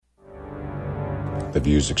The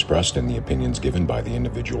views expressed and the opinions given by the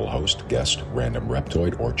individual host, guest, random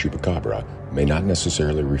reptoid, or chupacabra may not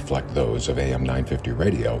necessarily reflect those of AM 950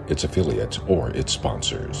 Radio, its affiliates, or its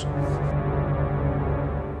sponsors.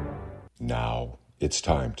 Now, it's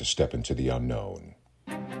time to step into the unknown.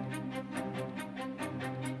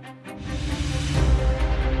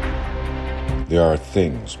 There are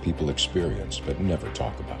things people experience but never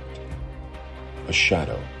talk about. A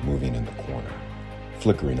shadow moving in the corner,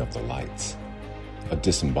 flickering of the lights, a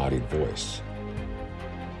disembodied voice.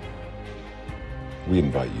 We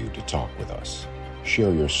invite you to talk with us.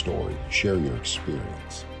 Share your story, share your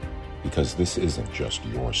experience. Because this isn't just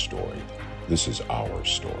your story, this is our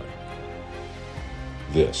story.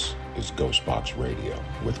 This is GhostBox Radio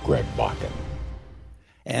with Greg Bakken.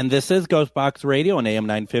 And this is GhostBox Radio on AM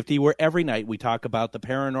 950, where every night we talk about the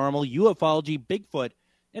paranormal, ufology, Bigfoot,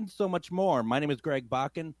 and so much more. My name is Greg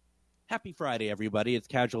Bakken. Happy Friday, everybody. It's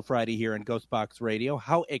Casual Friday here on GhostBox Radio.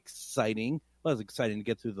 How exciting. Well, it was exciting to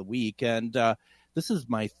get through the week. And this is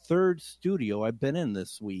my third studio I've been in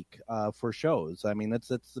this week for shows. I mean,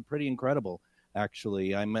 it's pretty incredible,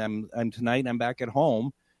 actually. I'm tonight, I'm back at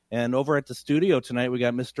home. And over at the studio tonight, we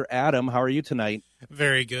got Mr. Adam. How are you tonight?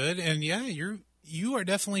 Very good. And yeah, you are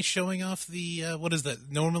definitely showing off the, what is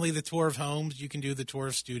that? Normally the tour of homes. You can do the tour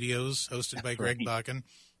of studios hosted by Greg Bakken.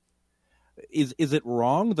 Is it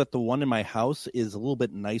wrong that the one in my house is a little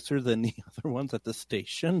bit nicer than the other ones at the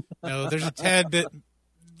station? No, there's a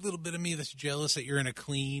little bit of me that's jealous that you're in a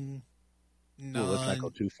clean, let's not go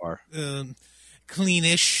too far,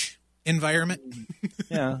 cleanish environment.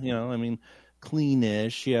 Yeah, I mean,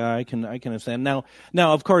 cleanish. Yeah, I can understand. Now,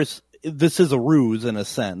 of course, this is a ruse in a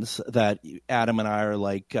sense that Adam and I are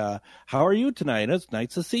like, how are you tonight? It's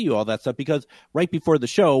nice to see you, all that stuff. Because right before the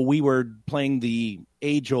show, we were playing the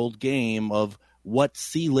age-old game of what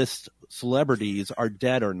C-list celebrities are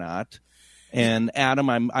dead or not. And Adam,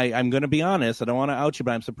 I'm going to be honest. I don't want to out you,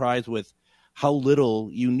 but I'm surprised with how little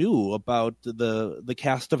you knew about the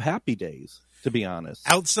cast of Happy Days, to be honest.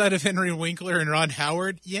 Outside of Henry Winkler and Ron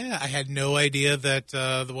Howard, yeah, I had no idea that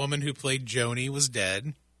the woman who played Joni was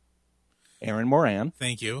dead. Aaron Moran.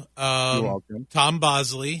 Thank you. You're welcome. Tom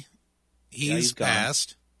Bosley. He's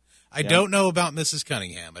passed. I don't know about Mrs.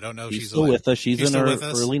 Cunningham. I don't know if she's still with us. She's in her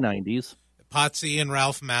early 90s. Potsy and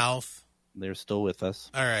Ralph Mouth. They're still with us.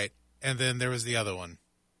 All right. And then there was the other one.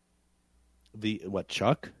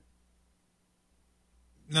 Chuck?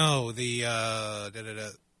 No, the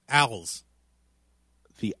Owls.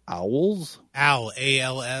 The Owls? Owl,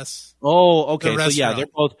 A-L-S. Oh, okay. So yeah, they're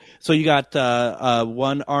both. So you got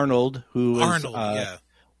one Arnold, who is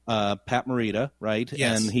Pat Morita, right?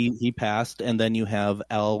 Yes. And he passed, and then you have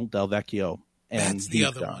Al Del Vecchio, and that's the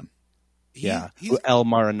other one. He's El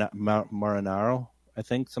Marinaro, I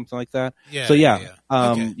think, something like that. Yeah. So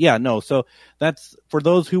yeah. No. So that's for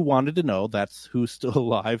those who wanted to know. That's who's still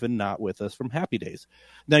alive and not with us from Happy Days.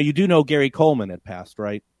 Now you do know Gary Coleman had passed,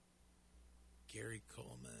 right? Gary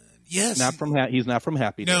Coleman. Yes. He's not from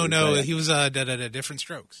Happy Days. No, right? He was Different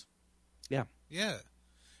Strokes. Yeah. Yeah.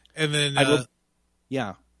 And then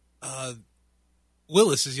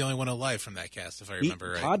Willis is the only one alive from that cast, if I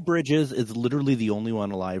remember right. Todd Bridges is literally the only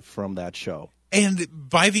one alive from that show. And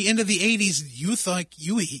by the end of the 80s, you thought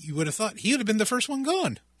you would have thought he would have been the first one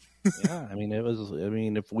gone. Yeah, I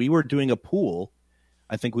mean if we were doing a pool,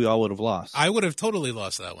 I think we all would have lost. I would have totally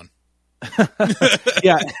lost that one.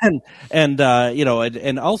 Yeah,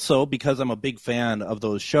 and also because I'm a big fan of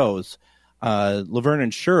those shows, Laverne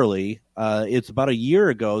and Shirley. It's about a year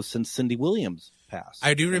ago since Cindy Williams passed.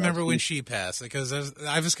 I do remember when she passed because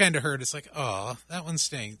I was kind of hurt. It's like, oh, that one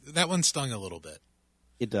stung. That one stung a little bit.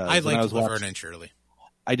 It does. I liked Laverne and Shirley.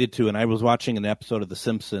 I did too, and I was watching an episode of The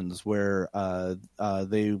Simpsons where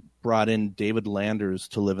they brought in David Landers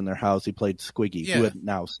to live in their house. He played Squiggy, who had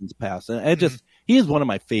now since passed. And he is one of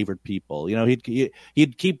my favorite people.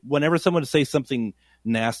 He'd keep whenever someone would say something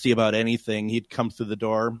nasty about anything, he'd come through the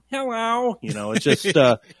door. Hello, it's just.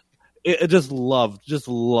 Just love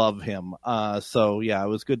him. So yeah, it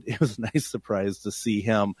was good. It was a nice surprise to see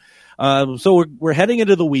him. So we're heading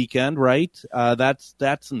into the weekend, right? That's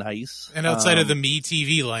nice. And outside of the Me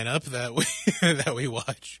TV lineup that we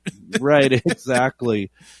watch, right? Exactly.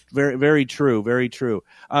 Very, very true. Very true.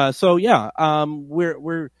 So yeah,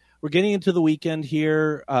 we're getting into the weekend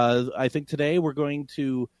here. I think today we're going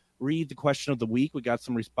to read the question of the week. We got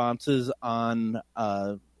some responses on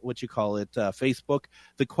Facebook.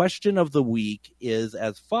 The question of the week is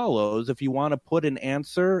as follows. If you want to put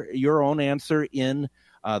your own answer in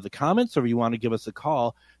the comments, or you want to give us a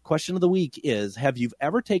call, question of the week is, have you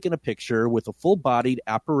ever taken a picture with a full-bodied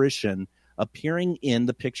apparition appearing in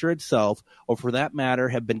the picture itself, or for that matter,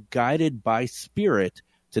 have been guided by spirit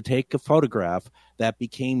to take a photograph that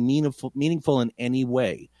became meaningful in any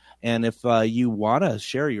way. And if you want to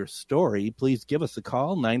share your story, please give us a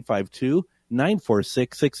call,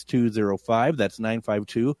 952-946-6205. That's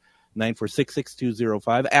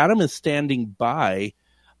 952-946-6205. Adam is standing by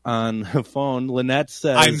on the phone. Lynette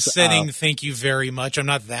says... I'm sitting, thank you very much. I'm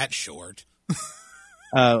not that short.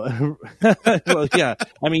 Well, yeah.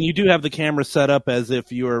 I mean, you do have the camera set up as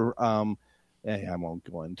if you're... I won't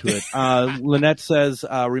go into it. Lynette says,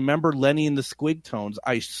 remember Lenny and the Squig Tones?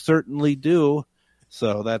 I certainly do.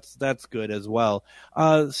 So that's good as well.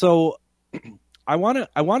 So I want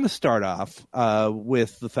to start off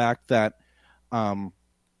with the fact that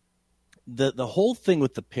the whole thing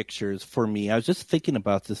with the pictures for me, I was just thinking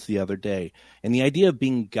about this the other day, and the idea of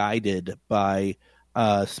being guided by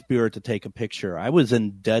spirit to take a picture. I was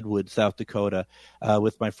in Deadwood, South Dakota,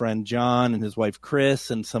 with my friend John and his wife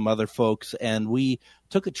Chris and some other folks, and we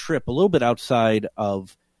took a trip a little bit outside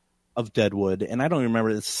of Deadwood, and I don't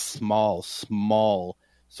remember this small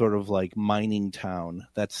sort of like mining town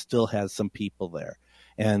that still has some people there.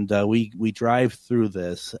 And we drive through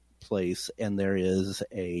this place, and there is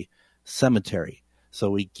a cemetery. So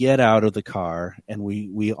we get out of the car, and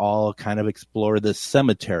we all kind of explore this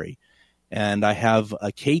cemetery. And I have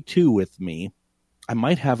a K2 with me. I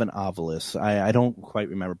might have an Ovilus. I don't quite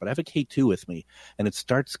remember, but I have a K2 with me, and it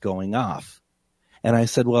starts going off. And I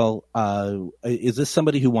said, "Well, is this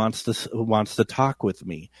somebody who wants to talk with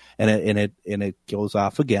me?" And it goes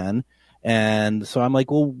off again. And so I'm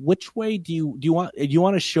like, "Well, which way do you want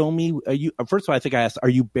to show me? First of all, I think I asked, 'Are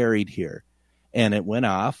you buried here?' And it went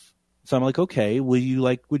off. So I'm like, "Okay, would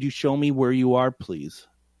you show me where you are, please?"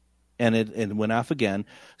 And it went off again.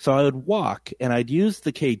 So I would walk, and I'd use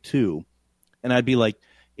the K2, and I'd be like,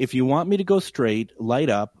 "If you want me to go straight,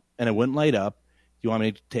 light up," and it wouldn't light up. You want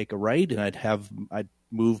me to take a right? And I'd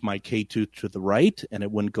move my K2 to the right, and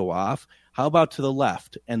it wouldn't go off. How about to the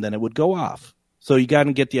left? And then it would go off. So you got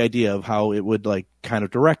to get the idea of how it would like kind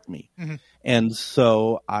of direct me. Mm-hmm. And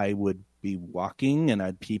so I would be walking, and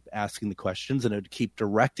I'd keep asking the questions, and it would keep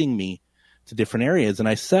directing me to different areas. And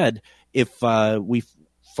I said, "If we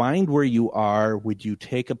find where you are, would you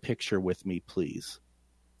take a picture with me, please?"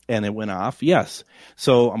 And it went off. Yes.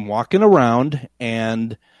 So I'm walking around,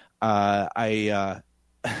 and I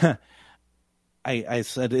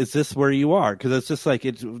said, "Is this where you are?" Because it's just like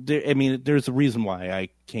there's a reason why I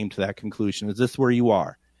came to that conclusion. Is this where you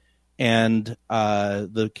are? And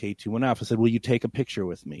the K2 went off. I said, "Will you take a picture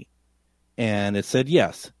with me?" And it said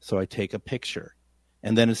yes. So I take a picture,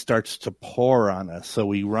 and then it starts to pour on us. So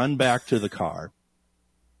we run back to the car,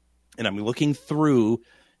 and I'm looking through,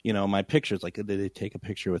 my pictures. Like, did they take a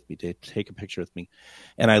picture with me? Did they take a picture with me?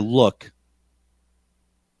 And I look,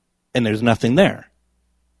 and there's nothing there.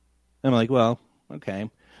 I'm like, well, okay. And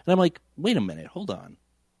I'm like, wait a minute, hold on.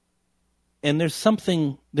 And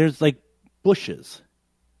there's like bushes.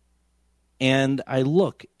 And I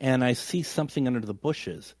look, and I see something under the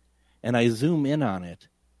bushes, and I zoom in on it,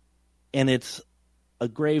 and it's a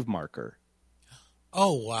grave marker.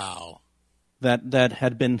 Oh, wow. That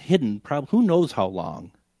had been hidden, probably who knows how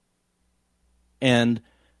long. And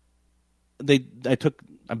I took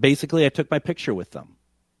my picture with them.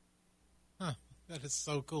 That is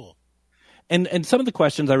so cool. And some of the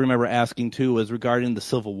questions I remember asking too was regarding the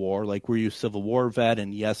Civil War, like, were you a Civil War vet?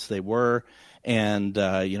 And yes, they were. And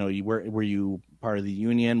were you part of the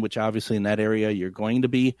Union, which obviously in that area you're going to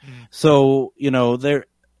be. Mm. So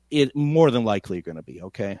it more than likely you're going to be,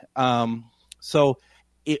 okay. That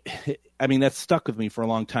stuck with me for a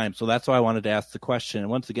long time. So that's why I wanted to ask the question. And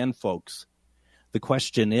once again, folks, the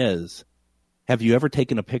question is, have you ever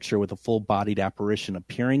taken a picture with a full-bodied apparition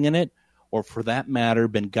appearing in it? Or for that matter,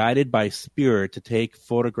 been guided by spirit to take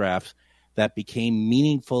photographs that became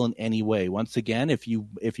meaningful in any way? Once again, if you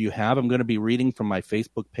have, I'm going to be reading from my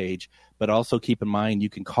Facebook page, but also keep in mind you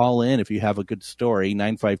can call in if you have a good story,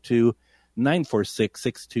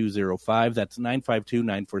 952-946-6205. That's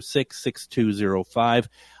 952-946-6205.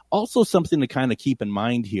 Also something to kind of keep in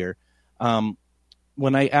mind here.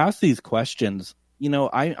 When I ask these questions,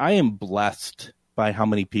 I am blessed by how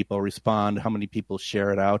many people respond, how many people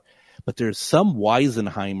share it out. But there's some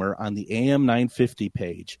Weisenheimer on the AM 950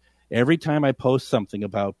 page. Every time I post something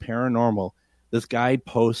about paranormal, this guy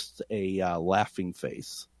posts a laughing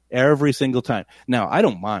face every single time. Now, I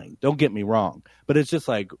don't mind. Don't get me wrong. But it's just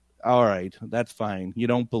like, all right, that's fine. You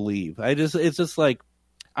don't believe. It's just like,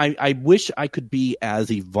 I wish I could be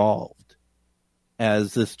as evolved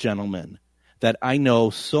as this gentleman, that I know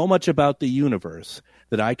so much about the universe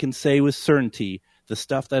that I can say with certainty the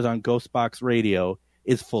stuff that's on GhostBox Radio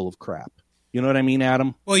is full of crap. You know what I mean,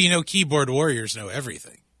 Adam? Well, keyboard warriors know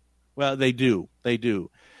everything. Well, they do. They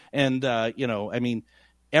do. And, I mean,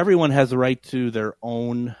 everyone has a right to their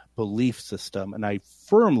own belief system, and I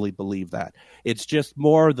firmly believe that. It's just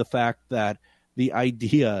more the fact that the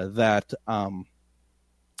idea that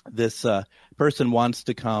this person wants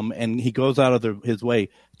to come, and he goes out of his way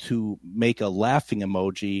to make a laughing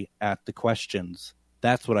emoji at the questions.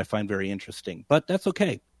 That's what I find very interesting. But that's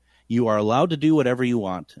okay. You are allowed to do whatever you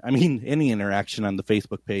want. I mean, any interaction on the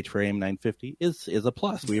Facebook page for AM950 is a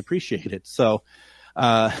plus. We appreciate it. So,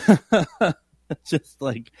 just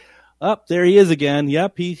like, there he is again.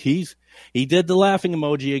 Yep, he did the laughing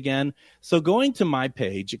emoji again. So going to my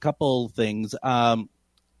page, a couple things.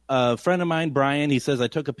 A friend of mine, Brian, he says, I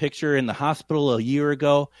took a picture in the hospital a year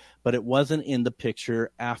ago, but it wasn't in the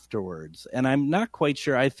picture afterwards. And I'm not quite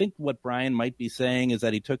sure. I think what Brian might be saying is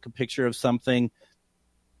that he took a picture of something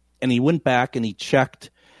and he went back and he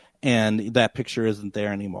checked and that picture isn't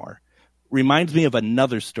there anymore. Reminds me of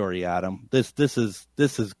another story, Adam. This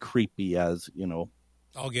is creepy as,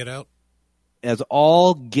 I'll get out. As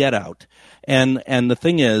all get out. And the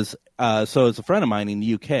thing is, so it's a friend of mine in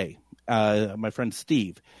the UK. My friend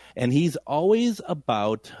Steve, and he's always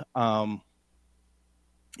about asking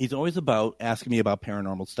me about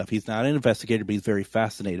paranormal stuff. He's not an investigator, but he's very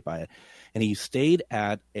fascinated by it. And he stayed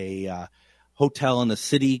at a hotel in a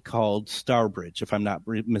city called Starbridge, if I'm not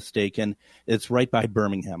mistaken. It's right by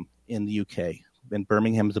Birmingham in the UK. And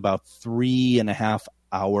Birmingham is about 3.5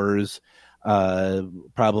 hours,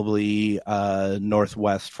 probably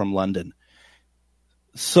northwest from London.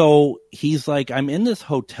 So he's like, I'm in this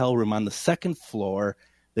hotel room on the second floor.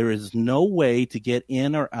 There is no way to get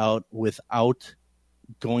in or out without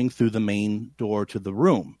going through the main door to the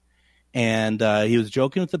room. And he was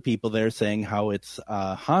joking with the people there saying how it's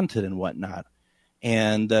haunted and whatnot.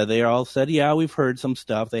 And they all said, yeah, we've heard some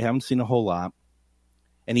stuff. They haven't seen a whole lot.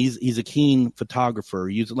 And he's a keen photographer,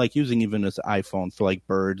 using even his iPhone for like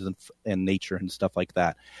birds and nature and stuff like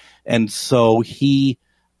that. And so he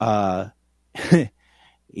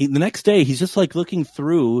the next day, he's just like looking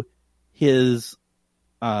through his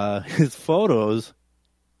photos,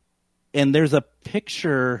 and there's a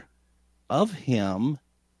picture of him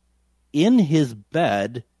in his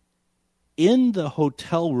bed in the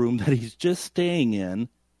hotel room that he's just staying in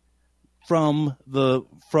from the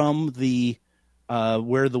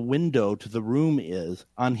where the window to the room is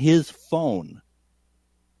on his phone.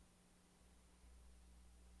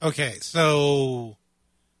 Okay, so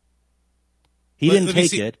he didn't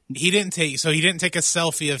take it. He didn't take a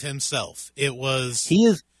selfie of himself. It was he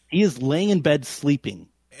is laying in bed sleeping.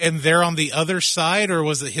 And they're on the other side, or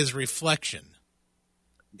was it his reflection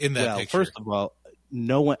in that picture? First of all,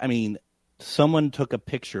 no one. I mean, someone took a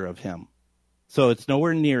picture of him, so it's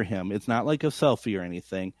nowhere near him. It's not like a selfie or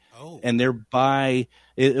anything. Oh, and they're by.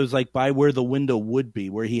 It was like by where the window would be,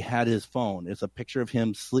 where he had his phone. It's a picture of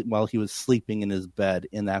him while he was sleeping in his bed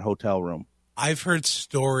in that hotel room. I've heard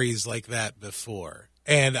stories like that before,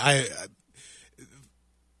 and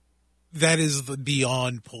that is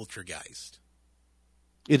beyond poltergeist.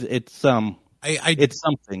 It's something.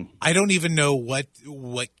 I don't even know what,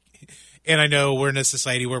 and I know we're in a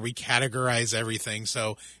society where we categorize everything.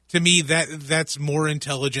 So to me, that's more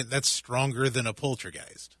intelligent. That's stronger than a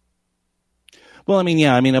poltergeist. Well, I mean,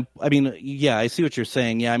 I see what you're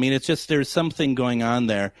saying. Yeah, I mean, it's just there's something going on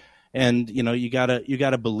there, and you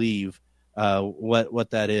gotta believe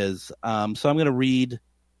what that is. So I'm going to read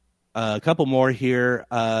a couple more here.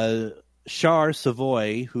 Char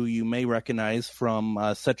Savoy, who you may recognize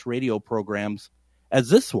from such radio programs as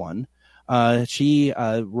this one, she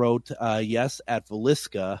wrote, yes, at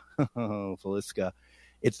Velisca. Velisca.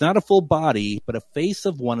 It's not a full body, but a face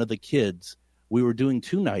of one of the kids. We were doing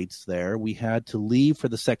 2 nights there. We had to leave for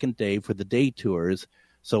the second day for the day tours.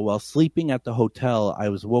 So while sleeping at the hotel, I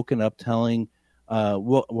was woken up telling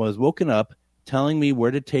me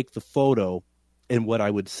where to take the photo and what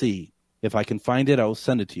I would see. If I can find it, I will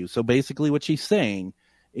send it to you. So basically what she's saying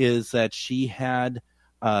is that she had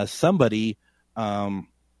somebody,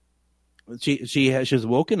 she was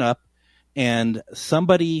woken up and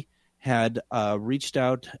somebody had reached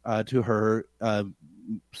out to her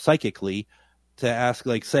psychically to ask,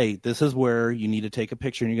 like, say, this is where you need to take a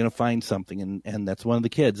picture and you're going to find something. And that's one of the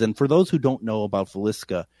kids. And for those who don't know about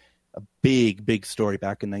Velisca, a big story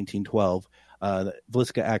back in 1912, the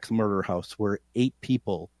Velisca Axe murder house where 8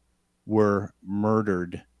 people were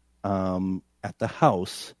murdered at the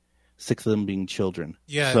house, 6 of them being children.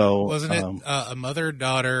 Yeah, so wasn't it a mother,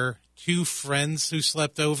 daughter, 2 friends who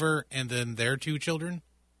slept over, and then their 2 children?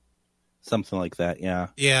 Something like that, yeah.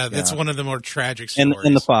 Yeah, that's one of the more tragic stories.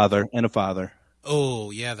 And a father.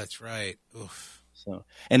 Oh, yeah, that's right. Oof. So,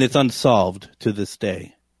 and it's unsolved to this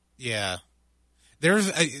day. Yeah.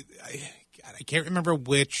 There's, I can't remember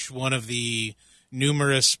which one of the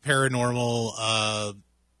numerous paranormal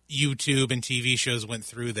YouTube and TV shows went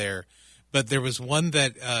through there, but there was one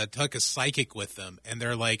that took a psychic with them, and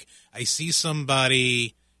they're like, I see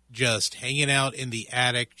somebody just hanging out in the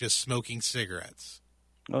attic just smoking cigarettes.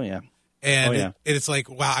 Oh, yeah. And it's like,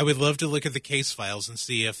 wow, I would love to look at the case files and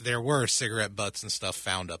see if there were cigarette butts and stuff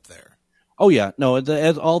found up there. Oh, yeah. No,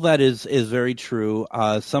 all that is very true.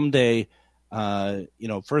 Someday,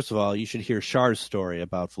 first of all, you should hear Char's story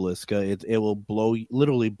about Villisca. It will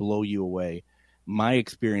literally blow you away. My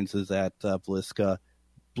experiences at Villisca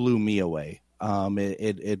blew me away.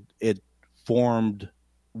 It formed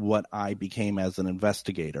what I became as an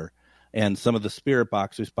investigator. And some of the spirit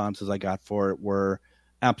box responses I got for it were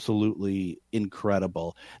absolutely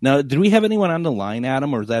incredible. Now, did we have anyone on the line,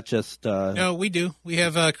 Adam, or is that just... No, we do. We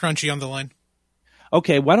have Crunchy on the line.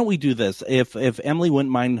 Okay, why don't we do this? If Emily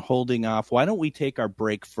wouldn't mind holding off, why don't we take our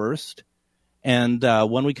break first? And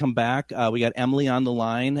when we come back, we got Emily on the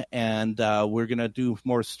line, and we're going to do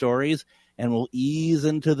more stories, and we'll ease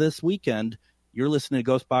into this weekend. You're listening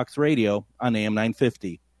to GhostBox Radio on AM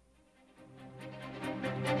 950.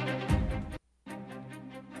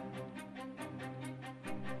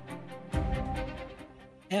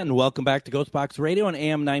 And welcome back to GhostBox Radio on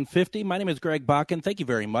AM 950. My name is Greg Bakken. Thank you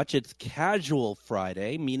very much. It's Casual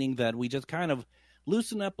Friday, meaning that we just kind of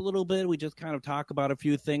loosen up a little bit. We just kind of talk about a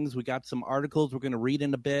few things. We got some articles we're going to read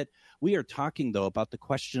in a bit. We are talking, though, about the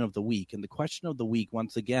question of the week. And the question of the week,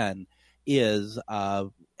 once again, is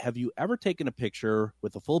have you ever taken a picture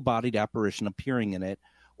with a full-bodied apparition appearing in it,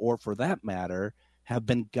 or for that matter, have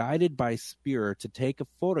been guided by spirit to take a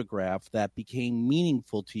photograph that became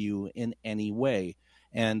meaningful to you in any way?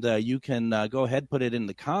 And you can go ahead, put it in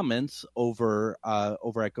the comments over at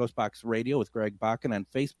GhostBox Radio with Greg Bakken on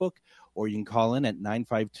Facebook, or you can call in at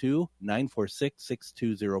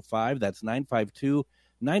 952-946-6205. That's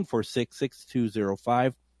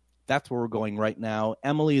 952-946-6205. That's where we're going right now.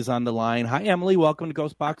 Emily is on the line. Hi, Emily. Welcome to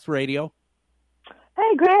GhostBox Radio.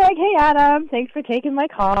 Hey, Greg. Hey, Adam. Thanks for taking my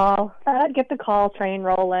call. Thought I'd get the call train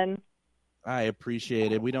rolling. I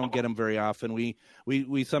appreciate it. We don't get them very often. We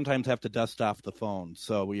sometimes have to dust off the phone,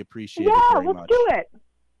 so we appreciate it very much. Yeah, let's do it.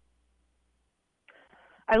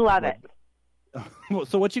 I love it.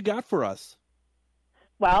 So what you got for us?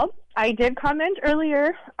 Well, I did comment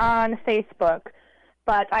earlier on Facebook,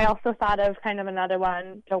 but I also thought of kind of another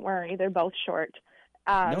one. Don't worry, they're both short.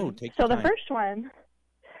 No, take your time.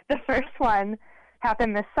 The first one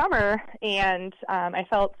happened this summer, and I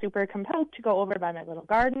felt super compelled to go over by my little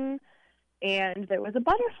garden. And there was a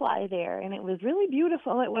butterfly there, and it was really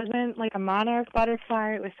beautiful. It wasn't like a monarch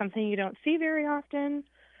butterfly. It was something you don't see very often.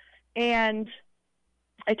 And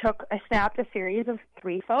I snapped a series of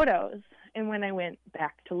 3 photos. And when I went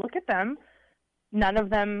back to look at them, none of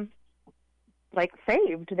them,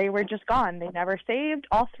 saved. They were just gone. They never saved,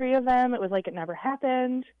 all 3 of them. It was like it never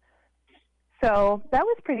happened. So that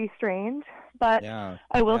was pretty strange. But yeah,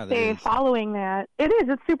 I will say following that,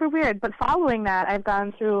 it's super weird. But following that, I've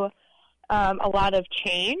gone through a lot of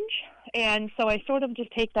change, and so I sort of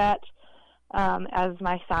just take that as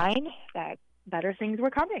my sign that better things were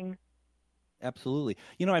coming. Absolutely.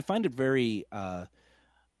 I find it very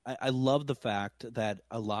I love the fact that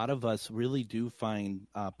a lot of us really do find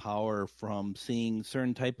power from seeing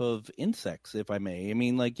certain type of insects, if I may. I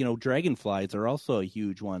mean, dragonflies are also a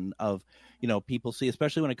huge one of, people see,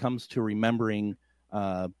 especially when it comes to remembering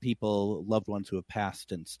people, loved ones who have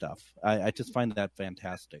passed and stuff. I just find that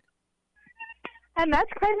fantastic. And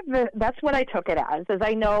that's that's what I took it as, is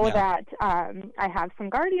I know that I have some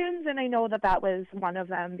guardians, and I know that was one of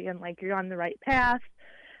them being like, you're on the right path.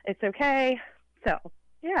 It's okay. So,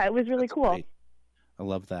 yeah, it was really cool. Great. I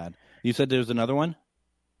love that. You said there's another one?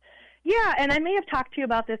 Yeah, and I may have talked to you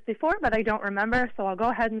about this before, but I don't remember, so I'll go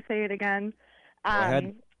ahead and say it again. Go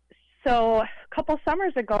ahead. So a couple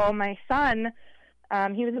summers ago, my son,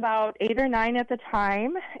 he was about 8 or 9 at the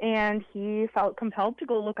time, and he felt compelled to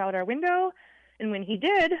go look out our window. And when he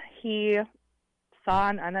did, he saw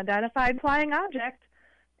an unidentified flying object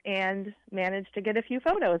and managed to get a few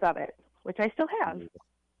photos of it, which I still have.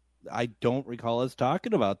 I don't recall us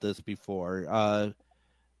talking about this before.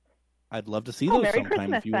 I'd love to see those Merry sometime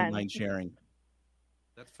Christmas, if you wouldn't mind sharing.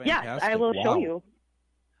 That's fantastic. Yes, I will show you.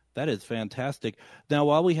 That is fantastic. Now,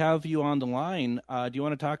 while we have you on the line, do you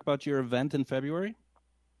want to talk about your event in February?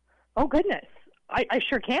 Oh, goodness. I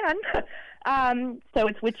sure can. So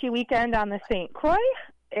it's Witchy Weekend on the St. Croix,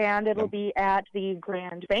 and it'll be at the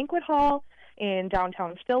Grand Banquet Hall in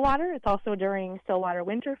downtown Stillwater. It's also during Stillwater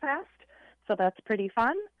Winterfest. so that's pretty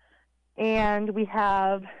fun. And we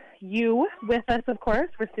have you with us, of course.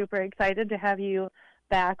 We're super excited to have you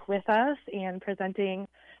back with us and presenting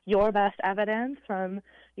your best evidence from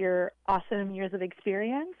your awesome years of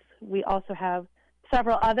experience. We also have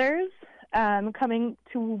several others coming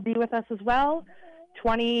to be with us as well,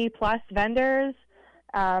 20-plus vendors.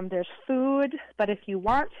 There's food, but if you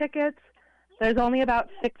want tickets, there's only about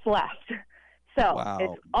 6 left. So Wow.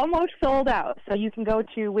 It's almost sold out. So you can go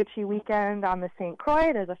to Witchy Weekend on the St.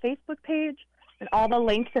 Croix. There's a Facebook page, and all the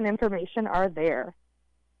links and information are there.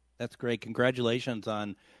 That's great. Congratulations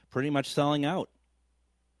on pretty much selling out.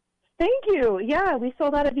 Thank you. Yeah, we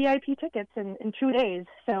sold out of VIP tickets in 2 days.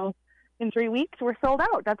 So in 3 weeks, we're sold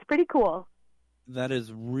out. That's pretty cool. That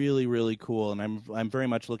is really, really cool, and I'm very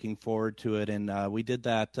much looking forward to it. And we did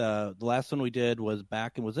that. The last one we did was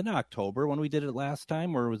was it in October when we did it last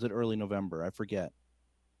time, or was it early November? I forget.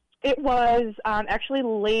 It was actually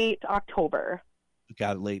late October.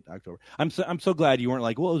 Got it, late October. I'm so glad you weren't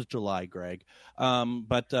like, well, it was July, Greg.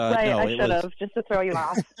 But right, no, I should have, just to throw you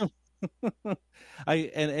off.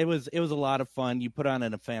 And it was a lot of fun. You put on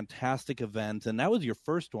a fantastic event, and that was your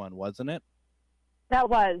first one, wasn't it? That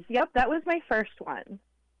was. Yep, that was my first one.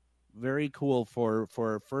 Very cool for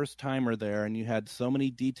a first timer there, and you had so many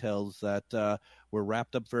details that were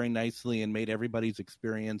wrapped up very nicely and made everybody's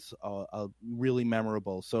experience really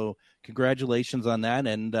memorable. So congratulations on that,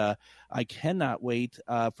 and I cannot wait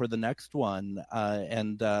for the next one.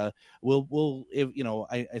 And we'll if,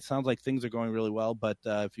 it sounds like things are going really well, but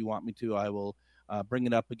if you want me to, I will bring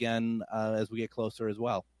it up again as we get closer as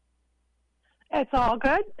well. It's all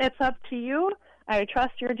good. It's up to you. I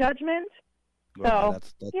trust your judgment. Well,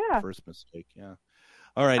 that's yeah. the first mistake. Yeah.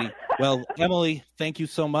 All righty. Well, Emily, thank you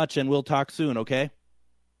so much, and we'll talk soon, okay?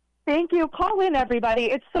 Thank you. Call in, everybody.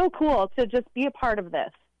 It's so cool to just be a part of this.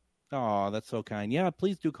 Oh, that's so kind. Yeah,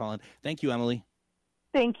 please do call in. Thank you, Emily.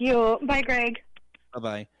 Thank you. Bye, Greg.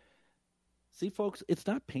 Bye-bye. See, folks, it's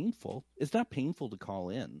not painful. It's not painful to call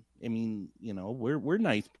in. I mean, we're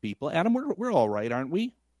nice people. Adam, we're all right, aren't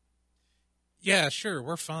we? Yeah, sure.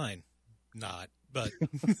 We're fine. Not, but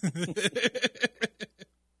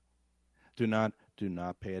do not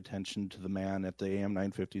pay attention to the man at the AM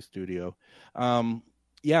 950 studio.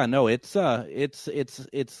 Yeah, no, it's I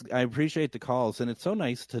appreciate the calls, and it's so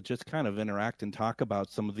nice to just kind of interact and talk about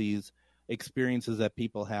some of these experiences that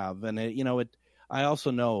people have. And I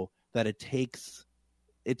also know that it takes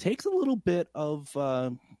a little bit of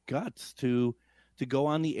guts to go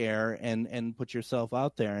on the air and put yourself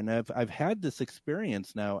out there. And I've had this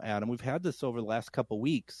experience now, Adam. We've had this over the last couple of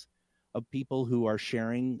weeks of people who are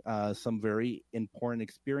sharing some very important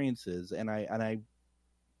experiences, and I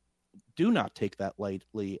do not take that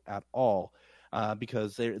lightly at all,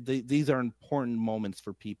 because these are important moments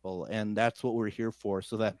for people, and that's what we're here for,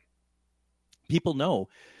 so that people know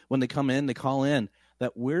when they come in, they call in,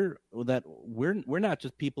 that we're not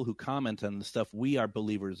just people who comment on the stuff. We are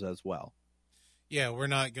believers as well. Yeah, we're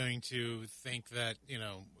not going to think that,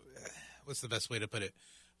 what's the best way to put it?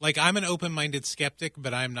 Like, I'm an open-minded skeptic,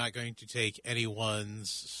 but I'm not going to take anyone's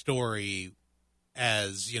story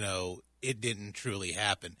as, it didn't truly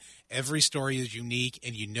happen. Every story is unique,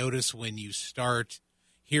 and you notice when you start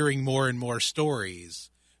hearing more and more stories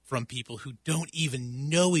from people who don't even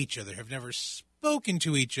know each other, have never spoken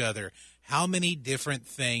to each other, how many different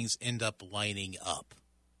things end up lining up.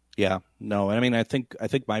 Yeah, no, I mean, I think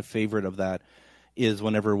my favorite of that is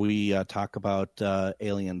whenever we talk about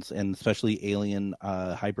aliens, and especially alien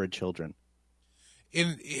hybrid children.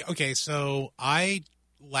 So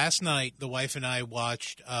last night, the wife and I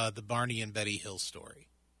watched the Barney and Betty Hill story.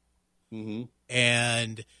 Mm-hmm.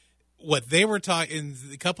 And what they were talking,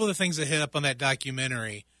 a couple of the things that hit up on that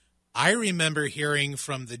documentary, I remember hearing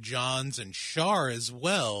from the Johns and Shar as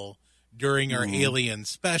well during our Alien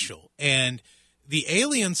special. And the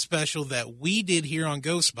Alien special that we did here on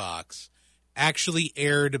GhostBox actually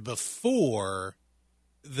aired before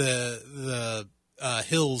the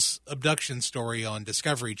Hills abduction story on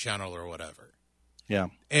Discovery Channel or whatever. Yeah.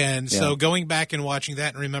 And so going back and watching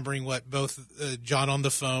that and remembering what both John on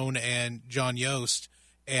the phone and John Yost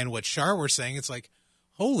and what Shar were saying, it's like,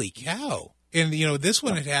 holy cow. And, this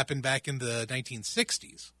one had happened back in the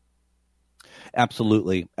 1960s.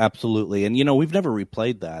 Absolutely. Absolutely. And, we've never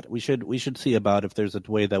replayed that. We should see about if there's a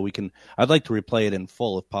way that we can. I'd like to replay it in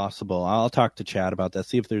full if possible. I'll talk to Chad about that,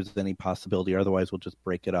 see if there's any possibility. Otherwise, we'll just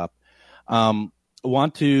break it up.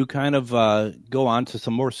 Want to kind of go on to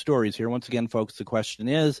some more stories here. Once again, folks, the question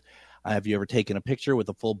is, have you ever taken a picture with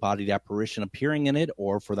a full-bodied apparition appearing in it,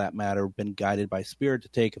 or for that matter, been guided by spirit to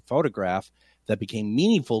take a photograph that became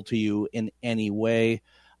meaningful to you in any way?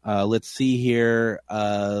 Let's see here.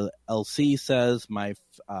 LC says, my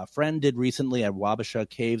friend did recently at Wabasha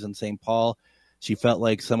Caves in St. Paul. She felt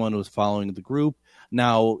like someone was following the group.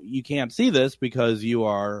 Now, you can't see this because you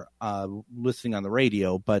are listening on the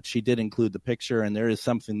radio, but she did include the picture, and there is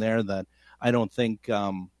something there that I don't think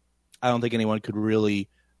anyone could really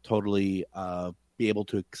totally be able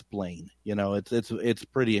to explain. You know, it's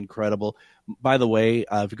pretty incredible. By the way,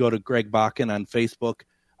 if you go to Greg Bakken on Facebook,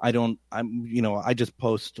 I just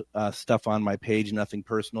post stuff on my page, nothing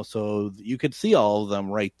personal, so you could see all of them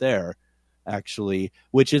right there, actually,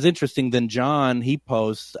 which is interesting. Then John, he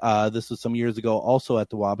posts, this was some years ago, also at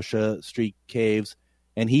the Wabasha Street Caves,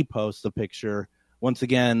 and he posts a picture, once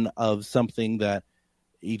again, of something that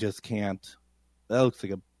he just can't, that looks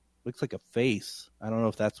like a face. I don't know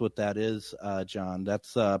if that's what that is, John.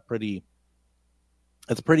 That's pretty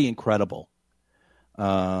incredible.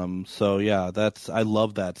 So yeah, I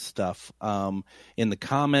love that stuff. In the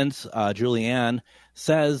comments, Julianne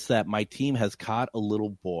says that my team has caught a little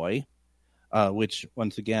boy, which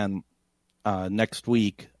once again, next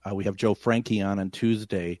week, we have Joe Frankie on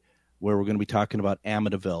Tuesday, where we're going to be talking about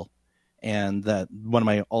Amityville. And that one of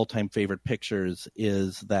my all-time favorite pictures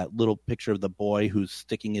is that little picture of the boy who's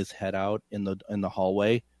sticking his head out in the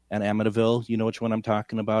hallway at Amityville. You know which one I'm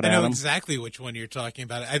talking about, Adam? I know exactly which one you're talking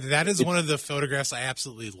about. That is one of the photographs I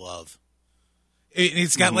absolutely love.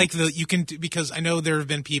 It's got like because I know there have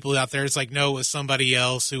been people out there. It's like, no, it was somebody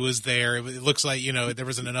else who was there. It looks like, there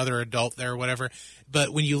wasn't another adult there or whatever.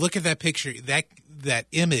 But when you look at that picture, that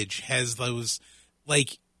image has those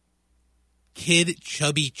like kid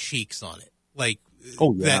chubby cheeks on it. Like,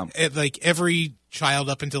 oh yeah, that like every child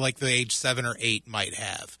up until like the age 7 or 8 might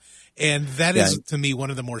have. And that is, to me, one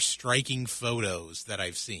of the more striking photos that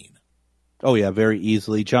I've seen. Oh, yeah, very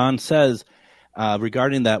easily. John says,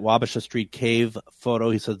 regarding that Wabasha Street Cave photo,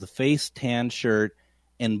 he says the face, tan shirt,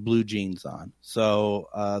 and blue jeans on. So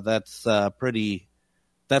that's pretty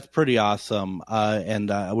awesome. And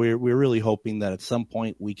we're really hoping that at some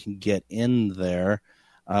point we can get in there.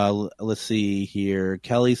 Let's see here.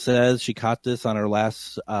 Kelly says she caught this on her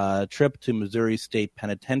last trip to Missouri State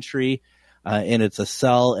Penitentiary. And it's a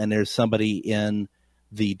cell, and there's somebody in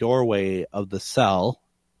the doorway of the cell.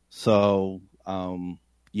 So,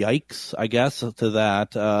 yikes, I guess, to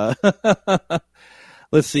that.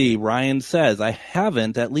 Let's see. Ryan says, I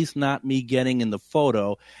haven't, at least not me getting in the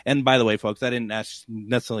photo. And by the way, folks, I didn't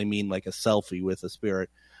necessarily mean like a selfie with a spirit.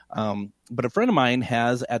 But a friend of mine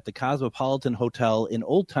has at the Cosmopolitan Hotel in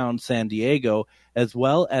Old Town, San Diego, as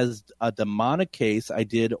well as a demonic case I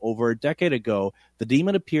did over a decade ago. The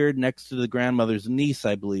demon appeared next to the grandmother's niece,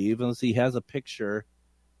 I believe. And he has a picture.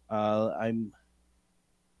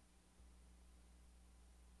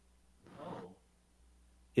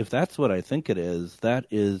 If that's what I think it is, that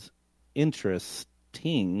is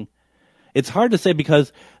interesting. It's hard to say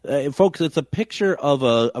because, folks, it's a picture of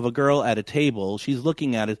a girl at a table. She's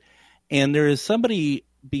looking at it, and there is somebody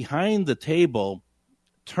behind the table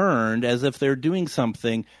turned as if they're doing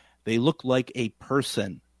something. They look like a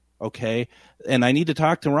person, okay? And I need to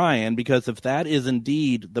talk to Ryan, because if that is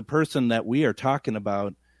indeed the person that we are talking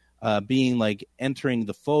about being like entering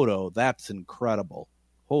the photo, that's incredible.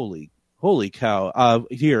 Holy cow.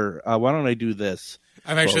 Here, why don't I do this?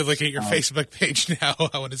 I'm actually looking at your Facebook page now.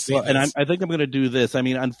 I want to see this. And I think I'm going to do this. I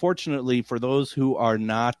mean, unfortunately, for those who are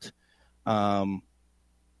not,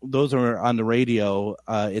 those who are on the radio,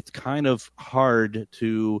 it's kind of hard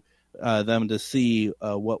to them to see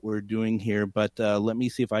what we're doing here. But let me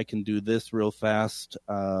see if I can do this real fast,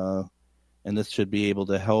 and this should be able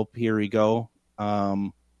to help. Here we go.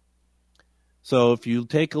 So if you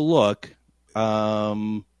take a look,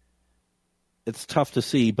 it's tough to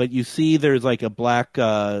see, but you see there's like a black,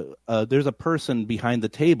 there's a person behind the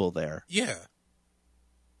table there. Yeah.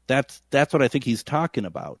 That's what I think he's talking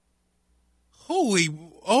about.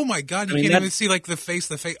 Oh my God. You can't even see like the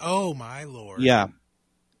face. Oh my Lord. Yeah.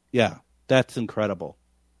 That's incredible.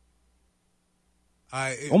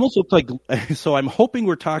 Almost looks like, so I'm hoping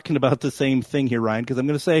we're talking about the same thing here, Ryan, because I'm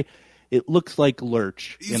going to say it looks like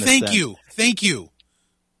Lurch. Thank you.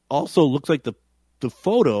 Also looks like the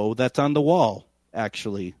photo that's on the wall,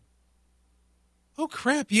 actually. Oh,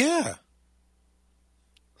 crap, yeah.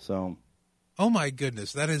 So. Oh, my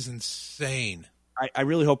goodness, that is insane. I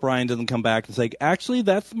really hope Ryan doesn't come back and say, actually,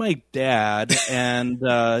 that's my dad, and,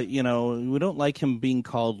 we don't like him being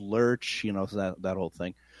called Lurch, so that whole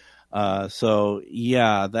thing. So,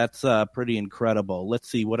 yeah, that's pretty incredible. Let's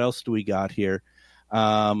see, what else do we got here?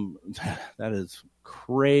 That is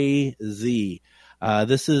crazy.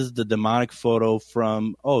 This is the demonic photo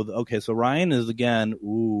from, so Ryan is again,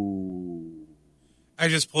 ooh. I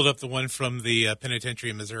just pulled up the one from the penitentiary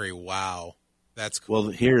in Missouri. Wow, that's cool.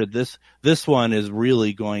 Well, here this one is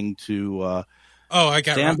really going to. I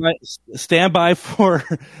got stand by for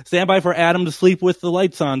Adam to sleep with the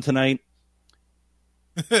lights on tonight.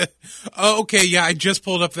 Oh, okay, yeah, I just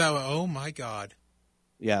pulled up that one. Oh my God.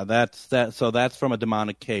 Yeah, that's that. So that's from a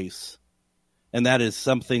demonic case, and that is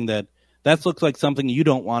something that looks like something you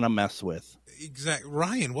don't want to mess with. Exactly,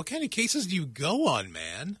 Ryan. What kind of cases do you go on,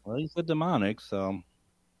 man? Well, he said demonic, so.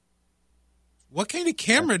 What kind of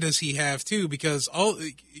camera does he have too? Because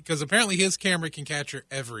apparently his camera can capture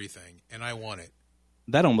everything, and I want it.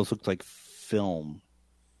 That almost looks like film.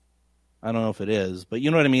 I don't know if it is, but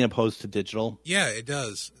you know what I mean, opposed to digital. Yeah, it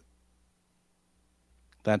does.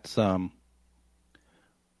 That's well,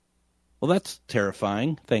 that's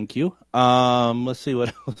terrifying. Thank you. Let's see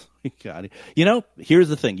what else we got. You know, here's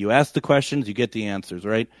the thing: you ask the questions, you get the answers,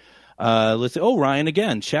 right? Let's say, Ryan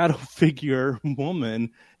again, shadow figure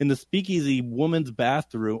woman in the speakeasy woman's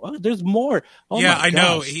bathroom. Oh, there's more. Oh, yeah, my I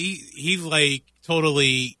know. gosh. He like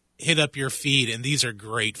totally hit up your feed, and these are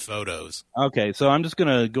great photos. Okay, so I'm just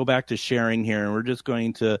gonna go back to sharing here, and we're just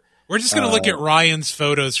gonna look at Ryan's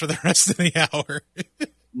photos for the rest of the hour.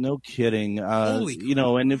 No kidding. Holy you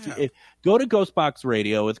know, and if go to GhostBox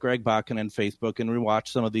Radio with Greg Bakken on Facebook and rewatch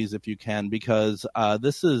some of these if you can, because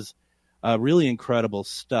this is really incredible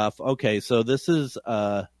stuff. Okay, so this is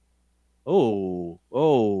do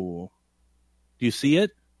you see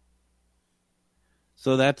it?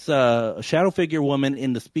 So that's a shadow figure woman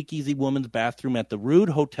in the speakeasy woman's bathroom at the Rude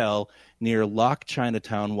Hotel near Lock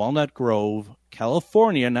Chinatown, Walnut Grove,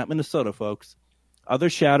 California, not Minnesota, folks. Other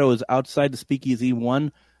shadow is outside the speakeasy.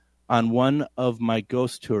 On one of my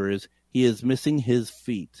ghost tours, he is missing his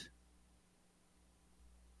feet.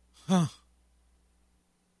 Huh.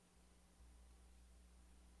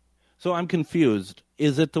 So I'm confused.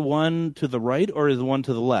 Is it the one to the right or is it the one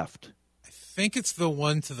to the left? I think it's the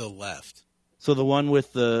one to the left. So the one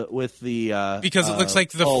with the because it looks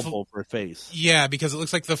like the over face. Yeah, because it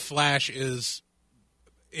looks like the flash is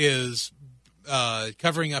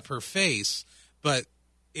covering up her face. But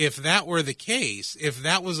if that were the case, if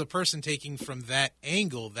that was a person taking from that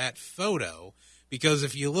angle, that photo, because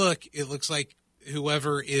if you look, it looks like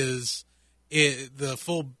whoever is the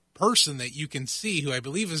full person that you can see, who I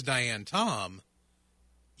believe is Diane Tom,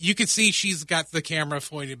 you can see she's got the camera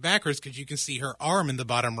pointed backwards because you can see her arm in the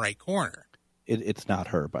bottom right corner. It's not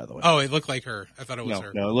her, by the way. Oh, it looked like her. I thought it was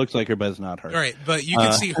her. No, it looks like her, but it's not her. All right, but you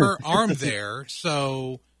can see her arm there,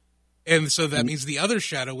 so that means the other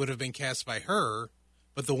shadow would have been cast by her,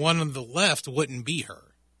 but the one on the left wouldn't be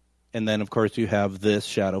her. And then, of course, you have this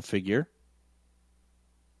shadow figure.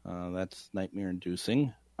 That's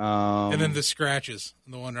nightmare-inducing. And then the scratches,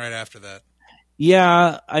 the one right after that.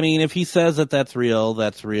 Yeah, I mean, if he says that that's real,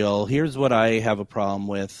 that's real. Here's what I have a problem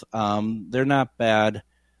with. They're not bad.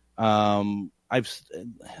 To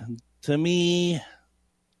me,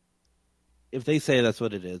 if they say that's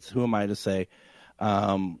what it is, who am I to say?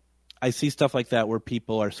 I see stuff like that where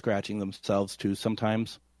people are scratching themselves too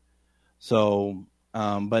sometimes. So,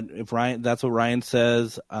 but if that's what Ryan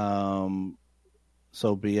says,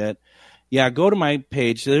 so be it. Yeah, go to my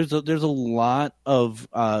page. There's a lot of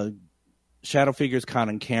shadow figures caught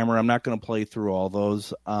on camera. I'm not going to play through all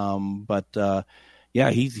those, but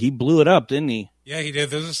yeah, he blew it up, didn't he? Yeah, he did.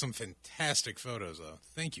 Those are some fantastic photos, though.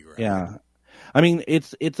 Thank you, Ryan. Yeah. I mean,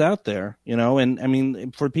 it's out there, you know, and I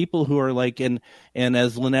mean, for people who are like, and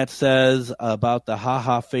as Lynette says about the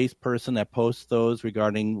ha-ha face person that posts those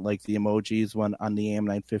regarding like the emojis on the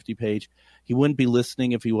AM950 page, he wouldn't be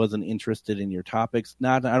listening if he wasn't interested in your topics.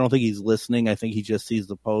 I don't think he's listening. I think he just sees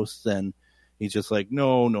the posts and he's just like,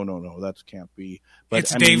 no, that can't be. But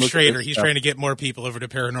it's Dave Schrader. He's trying to get more people over to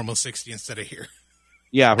Paranormal 60 instead of here.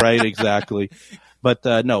 Yeah, right, exactly. But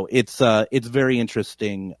no, it's very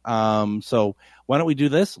interesting. So why don't we do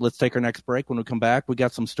this? Let's take our next break. When we come back, we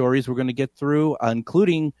got some stories we're going to get through,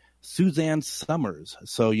 including Suzanne Summers.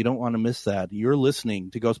 So you don't want to miss that. You're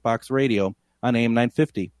listening to GhostBox Radio on AM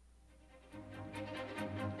 950.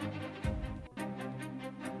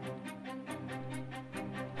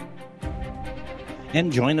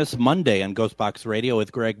 And join us Monday on GhostBox Radio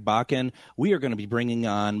with Greg Bakken. We are going to be bringing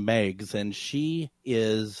on Megs, and she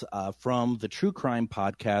is from the true crime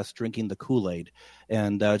podcast, Drinking the Kool-Aid.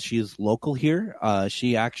 And she's local here.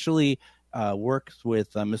 She actually works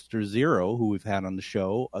with Mr. Zero, who we've had on the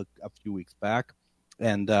show a few weeks back.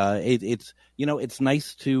 And it's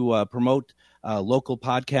nice to promote local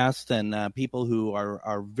podcasts and people who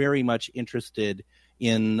are very much interested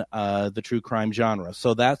in the true crime genre.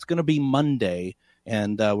 So that's going to be Monday.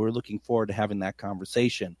 And we're looking forward to having that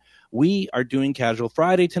conversation. We are doing Casual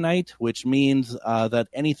Friday tonight, which means that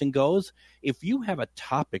anything goes. If you have a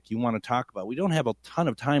topic you want to talk about, we don't have a ton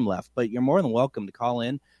of time left, but you're more than welcome to call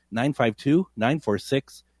in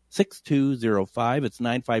 952-946-6205. It's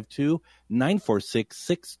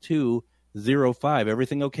 952-946-6205.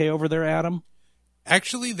 Everything okay over there, Adam?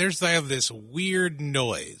 Actually, I have this weird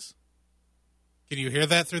noise. Can you hear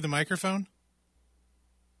that through the microphone?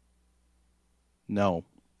 No.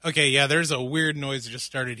 Okay, yeah, there's a weird noise that just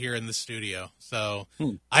started here in the studio. So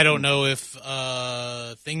I don't know if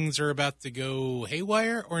things are about to go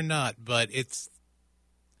haywire or not, but it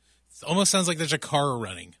almost sounds like there's a car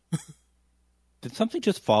running. Did something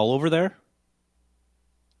just fall over there?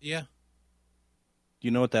 Yeah. Do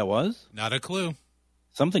you know what that was? Not a clue.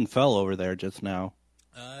 Something fell over there just now.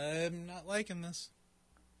 I'm not liking this.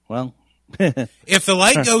 Well... If the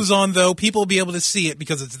light goes on, though, people will be able to see it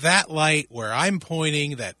because it's that light where I'm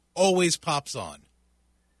pointing that always pops on.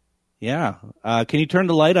 Yeah. Can you turn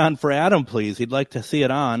the light on for Adam, please? He'd like to see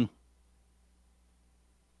it on.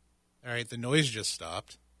 All right, the noise just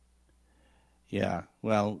stopped. Yeah.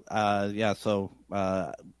 Well, so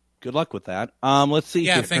good luck with that. Let's see.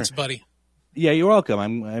 Yeah, here. Thanks, buddy. Yeah, you're welcome.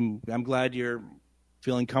 I'm glad you're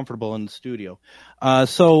feeling comfortable in the studio.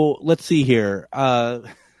 So let's see here.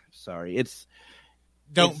 Sorry,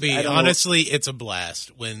 honestly, it's a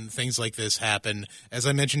blast when things like this happen. As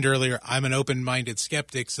I mentioned earlier, I'm an open-minded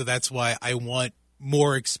skeptic, so that's why I want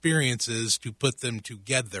more experiences to put them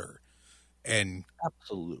together and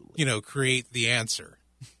absolutely, create the answer.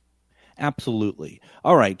 Absolutely.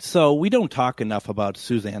 All right, so we don't talk enough about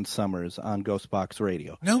Suzanne Summers on GhostBox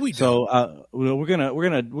Radio. No, we don't. So we're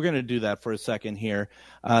gonna do that for a second here.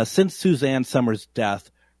 Since Suzanne Summers'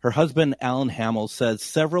 death, her husband, Alan Hamill, says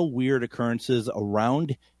several weird occurrences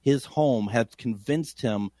around his home have convinced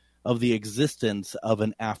him of the existence of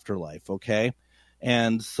an afterlife, okay?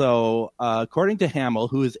 And so, according to Hamill,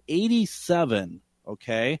 who is 87,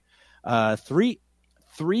 okay, three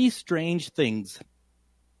strange things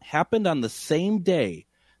happened on the same day,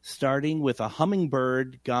 starting with a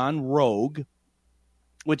hummingbird gone rogue,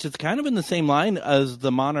 which is kind of in the same line as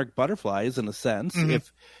the monarch butterflies in a sense,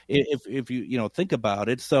 if you think about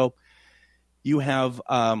it. So you have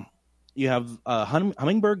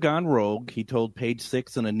hummingbird gone rogue. He told Page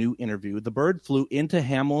Six in a new interview. The bird flew into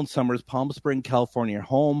Hamill and Summers' Palm Springs, California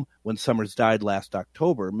home when Summers died last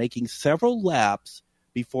October, making several laps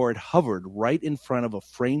before it hovered right in front of a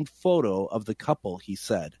framed photo of the couple, he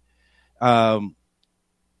said.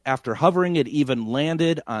 After hovering, it even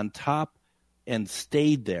landed on top and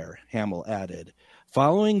stayed there, Hamill added.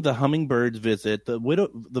 Following the hummingbird's visit, the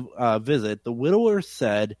widower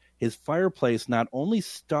said his fireplace not only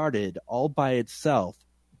started all by itself,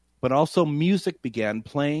 but also music began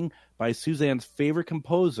playing by Suzanne's favorite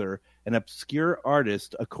composer, an obscure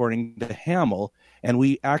artist, according to Hamill. And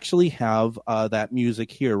we actually have that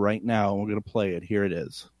music here right now, and we're going to play it. Here it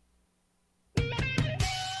is.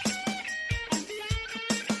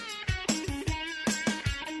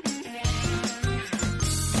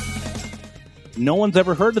 No one's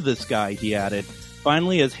ever heard of this guy, he added.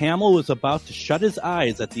 Finally, as Hamill was about to shut his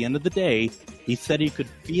eyes at the end of the day, he said he could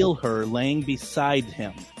feel her laying beside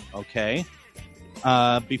him, okay?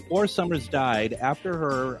 Before Summers died, after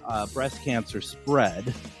her breast cancer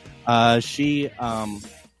spread, she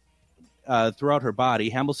throughout her body,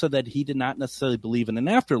 Hamill said that he did not necessarily believe in an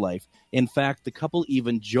afterlife. In fact, the couple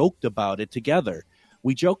even joked about it together.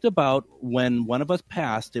 We joked about when one of us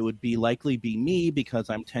passed, it would likely be me because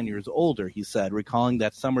I'm 10 years older, he said, recalling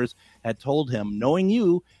that Summers had told him, knowing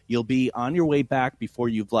you'll be on your way back before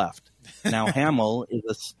you've left. Now, Hamill is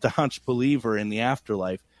a staunch believer in the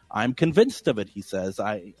afterlife. I'm convinced of it, he says.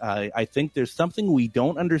 I think there's something we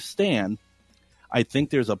don't understand. I think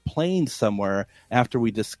there's a plane somewhere after we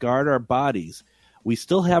discard our bodies. We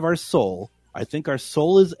still have our soul. I think our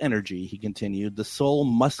soul is energy, he continued. The soul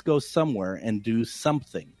must go somewhere and do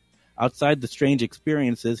something. Outside the strange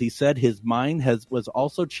experiences, he said his mind was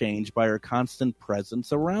also changed by her constant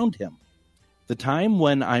presence around him. The time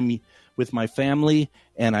when I'm with my family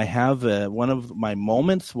and I have one of my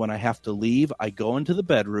moments when I have to leave, I go into the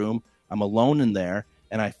bedroom, I'm alone in there,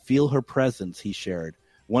 and I feel her presence, he shared.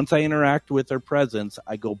 Once I interact with her presence,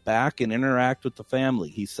 I go back and interact with the family,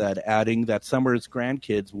 he said, adding that Summers'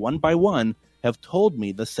 grandkids, one by one, have told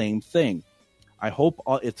me the same thing. I hope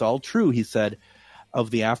it's all true, he said,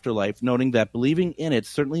 of the afterlife, noting that believing in it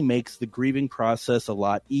certainly makes the grieving process a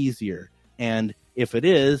lot easier. And if it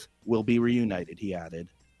is, we'll be reunited, he added.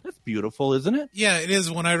 That's beautiful, isn't it? Yeah, it is.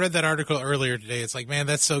 When I read that article earlier today, it's like, man,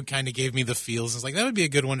 that so kind of gave me the feels. It's like, that would be a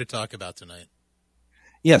good one to talk about tonight.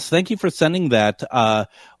 Yes, thank you for sending that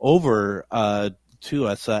over to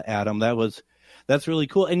us, Adam. That's really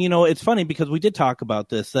cool. And it's funny because we did talk about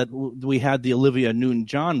this, that we had the Olivia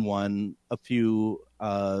Newton-John one a few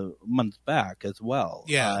months back as well.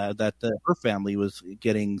 Yeah, that her family was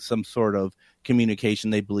getting some sort of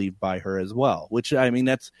communication they believed by her as well. Which I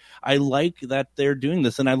like that they're doing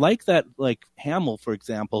this, and I like that like Hamill, for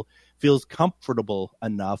example, feels comfortable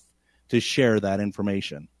enough to share that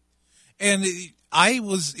information. And I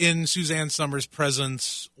was in Suzanne Summers'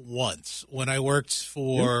 presence once when I worked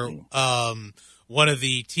for one of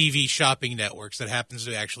the TV shopping networks that happens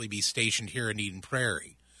to actually be stationed here in Eden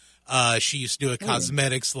Prairie. She used to do a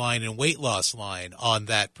cosmetics line and weight loss line on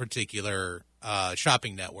that particular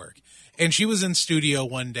shopping network. And she was in studio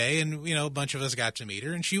one day, and a bunch of us got to meet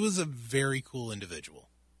her, and she was a very cool individual.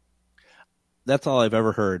 That's all I've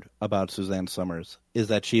ever heard about Suzanne Summers, is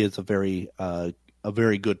that she is a very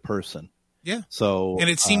good person. Yeah. So, and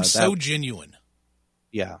it seems so genuine.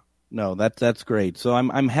 Yeah. No, that's great. So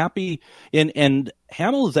I'm happy, and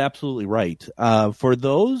Hamill is absolutely right. For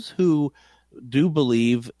those who do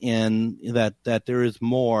believe in that there is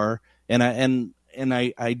more, and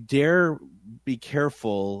I dare be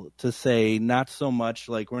careful to say not so much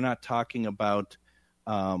like we're not talking about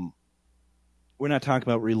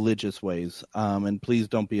religious ways, and please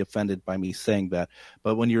don't be offended by me saying that.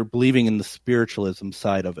 But when you're believing in the spiritualism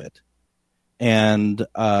side of it, and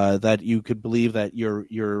that you could believe that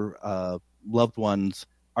your loved ones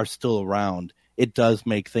are still around, it does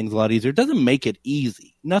make things a lot easier. It doesn't make it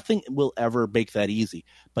easy. Nothing will ever make that easy.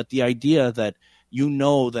 But the idea that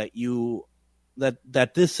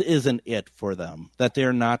that this isn't it for them, that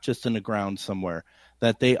they're not just in the ground somewhere,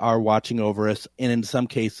 that they are watching over us, and in some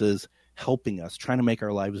cases helping us, trying to make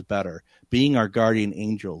our lives better, being our guardian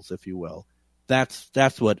angels, if you will. That's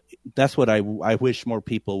what I wish more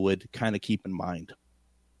people would kind of keep in mind.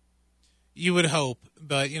 You would hope,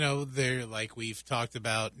 but they're like we've talked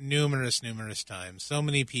about numerous times. So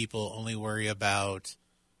many people only worry about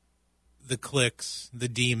the cliques, the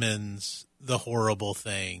demons, the horrible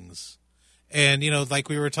things. And like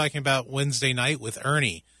we were talking about Wednesday night with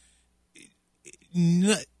Ernie,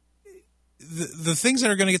 the things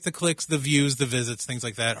that are going to get the clicks, the views, the visits, things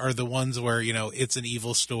like that are the ones where, it's an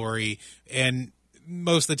evil story. And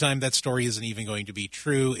most of the time that story isn't even going to be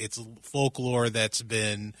true. It's folklore that's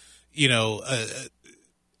been,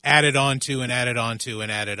 added onto and added onto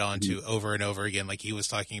and added onto over and over again. Like he was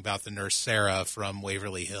talking about the nurse Sarah from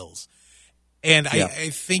Waverly Hills. And yeah. I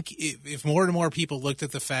think if more and more people looked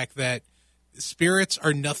at the fact that spirits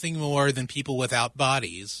are nothing more than people without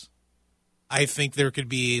bodies, I think there could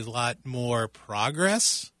be a lot more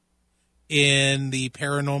progress in the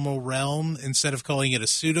paranormal realm. Instead of calling it a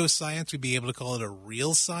pseudoscience, we'd be able to call it a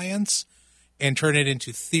real science and turn it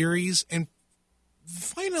into theories and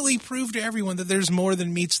finally prove to everyone that there's more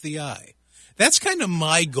than meets the eye. That's kind of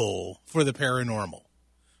my goal for the paranormal.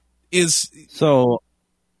 Is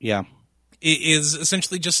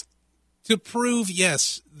essentially just to prove,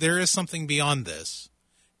 yes, there is something beyond this.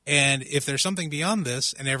 And if there's something beyond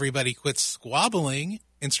this and everybody quits squabbling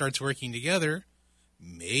and starts working together,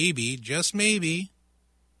 maybe, just maybe,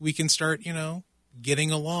 we can start,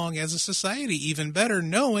 getting along as a society even better,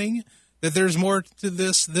 knowing that there's more to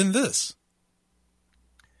this than this.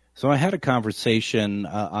 So I had a conversation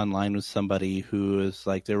online with somebody who is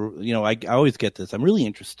like, I always get this. I'm really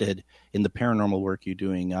interested in the paranormal work you're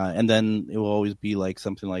doing. And then it will always be like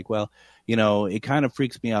something like, well, it kind of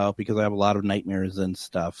freaks me out because I have a lot of nightmares and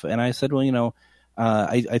stuff. And I said, well,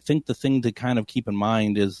 I think the thing to kind of keep in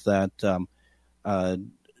mind is that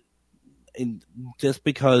just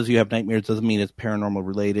because you have nightmares doesn't mean it's paranormal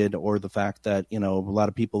related, or the fact that, a lot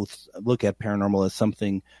of people look at paranormal as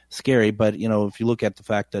something scary. But, if you look at the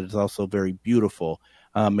fact that it's also very beautiful,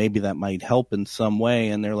 maybe that might help in some way.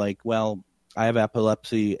 And they're like, well, I have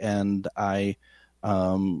epilepsy and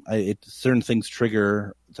certain things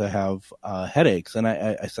trigger to have headaches. And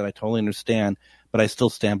I said, I totally understand, but I still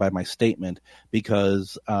stand by my statement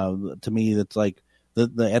because to me, it's like,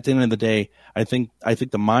 at the end of the day, I think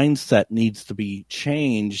the mindset needs to be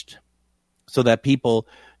changed so that people,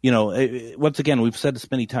 once again, we've said this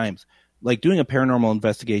many times, like doing a paranormal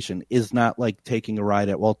investigation is not like taking a ride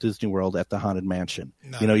at Walt Disney World at the Haunted Mansion.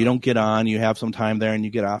 No. You don't get on, you have some time there and you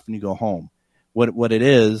get off and you go home. What it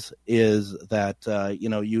is that,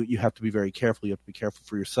 you have to be very careful. You have to be careful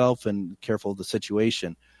for yourself and careful of the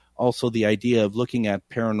situation. Also, the idea of looking at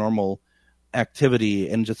paranormal activity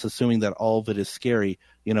and just assuming that all of it is scary,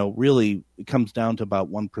 really it comes down to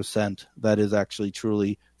about 1% that is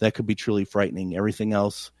actually that could be truly frightening. Everything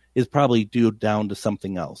else is probably due down to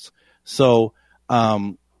something else. So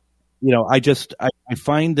I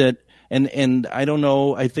find that, and I don't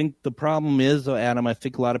know, I think the problem is, Adam, I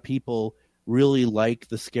think a lot of people really like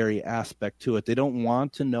the scary aspect to it. They don't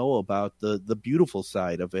want to know about the beautiful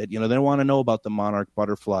side of it. They don't want to know about the monarch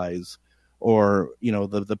butterflies or,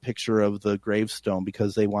 the picture of the gravestone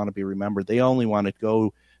because they want to be remembered. They only want to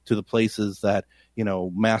go to the places that,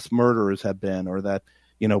 mass murderers have been, or that,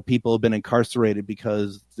 people have been incarcerated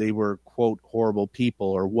because they were, quote, horrible people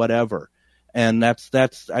or whatever. And I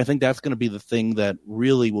think that's going to be the thing that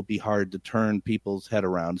really will be hard to turn people's head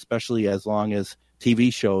around, especially as long as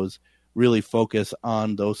TV shows really focus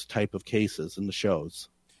on those type of cases in the shows.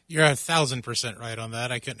 You're 1,000% right on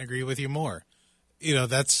that. I couldn't agree with you more.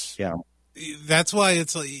 That's why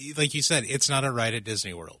it's like you said, it's not a ride at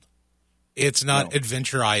Disney World. It's not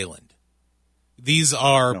Adventure Island. These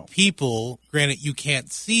are people, granted you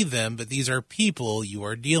can't see them, but these are people you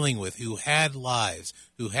are dealing with who had lives,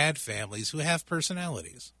 who had families, who have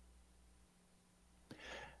personalities.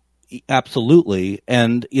 Absolutely.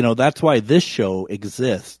 And, that's why this show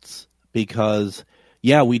exists, because,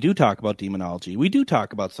 we do talk about demonology. We do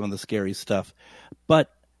talk about some of the scary stuff,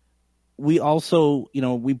 but we also,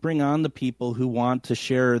 we bring on the people who want to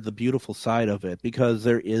share the beautiful side of it, because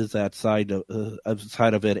there is that side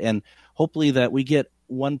of it. And hopefully that we get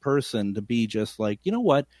one person to be just like, you know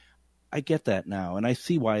what, I get that now. And I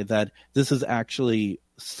see why that this is actually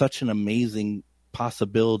such an amazing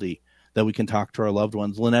possibility that we can talk to our loved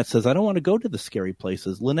ones. Lynette says, I don't want to go to the scary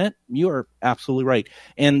places. Lynette, you are absolutely right.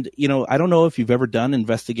 And, I don't know if you've ever done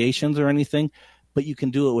investigations or anything, but you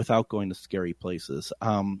can do it without going to scary places.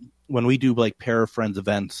 When we do like Para-Friends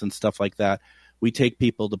events and stuff like that, we take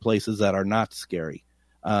people to places that are not scary,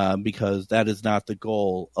 because that is not the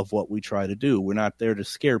goal of what we try to do. We're not there to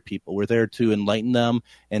scare people. We're there to enlighten them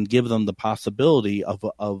and give them the possibility of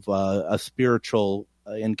a spiritual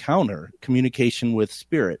encounter, communication with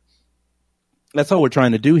spirit. That's all we're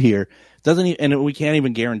trying to do here. And we can't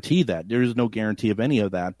even guarantee that. There is no guarantee of any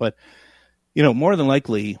of that. But more than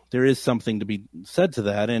likely, there is something to be said to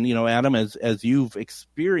that. And, Adam, as you've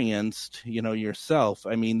experienced, yourself,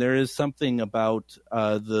 I mean, there is something about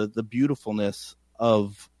the beautifulness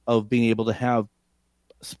of being able to have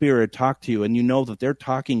spirit talk to you, and that they're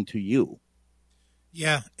talking to you.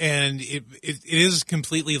 Yeah, and it is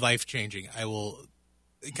completely life-changing.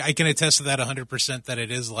 I can attest to that 100%, that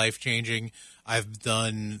it is life-changing.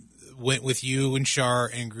 Went with you and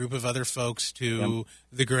Shar and a group of other folks to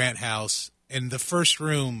the Grant House. In the first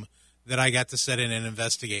room that I got to sit in and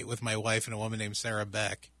investigate with my wife and a woman named Sarah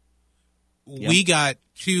Beck, we got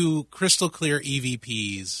 2 crystal clear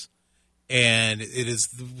EVPs, and it is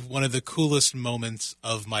one of the coolest moments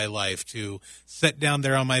of my life to sit down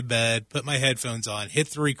there on my bed, put my headphones on, hit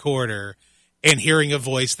the recorder, and hearing a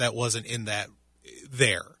voice that wasn't in there.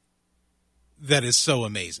 That is so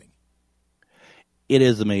amazing. It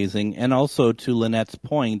is amazing. And also to Lynette's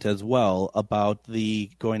point as well about the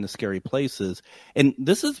going to scary places. And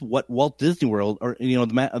this is what Walt Disney World, or,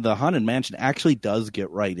 the Haunted Mansion actually does get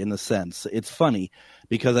right in a sense. It's funny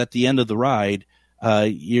because at the end of the ride,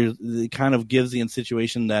 it kind of gives the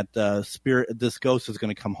insinuation that this ghost is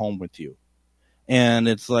going to come home with you. And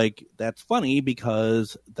it's like, that's funny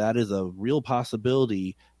because that is a real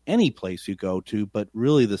possibility any place you go to, but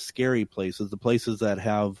really the scary places, the places that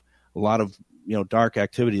have a lot of dark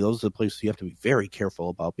activity, those are the places you have to be very careful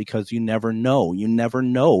about, because you never know. You never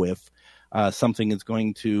know if something is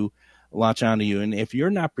going to latch onto you. And if you're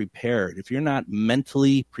not prepared, if you're not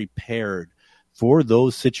mentally prepared for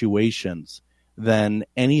those situations, then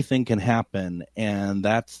anything can happen. And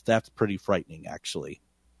that's pretty frightening, actually.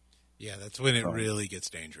 Yeah, that's when it really gets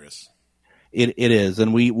dangerous. It is.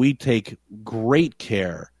 And we take great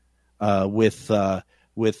care with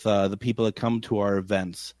the people that come to our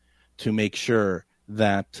events to make sure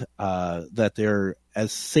that they're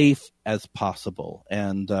as safe as possible.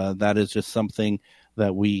 And that is just something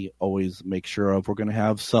that we always make sure of. We're going to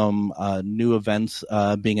have some new events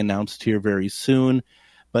being announced here very soon.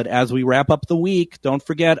 But as we wrap up the week, don't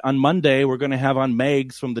forget, on Monday, we're going to have on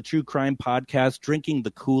Megs from the True Crime Podcast, Drinking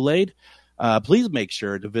the Kool-Aid. Please make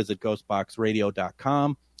sure to visit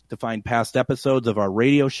GhostBoxRadio.com to find past episodes of our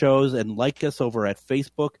radio shows, and like us over at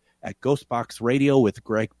Facebook at GhostBox Radio with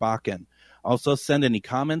Greg Bakken. Also, send any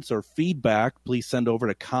comments or feedback. Please send over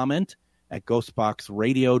to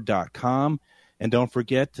comment@GhostBoxRadio.com. And don't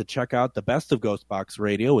forget to check out the Best of GhostBox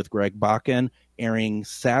Radio with Greg Bakken, airing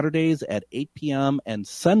Saturdays at 8 p.m. and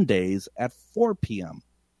Sundays at 4 p.m.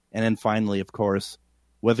 And then finally, of course,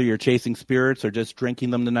 whether you're chasing spirits or just drinking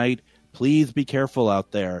them tonight, please be careful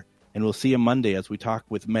out there. And we'll see you Monday as we talk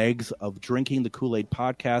with Megs of Drinking the Kool-Aid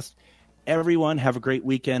Podcast Everyone have a great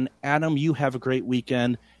weekend. Adam, you have a great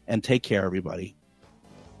weekend, and take care, everybody.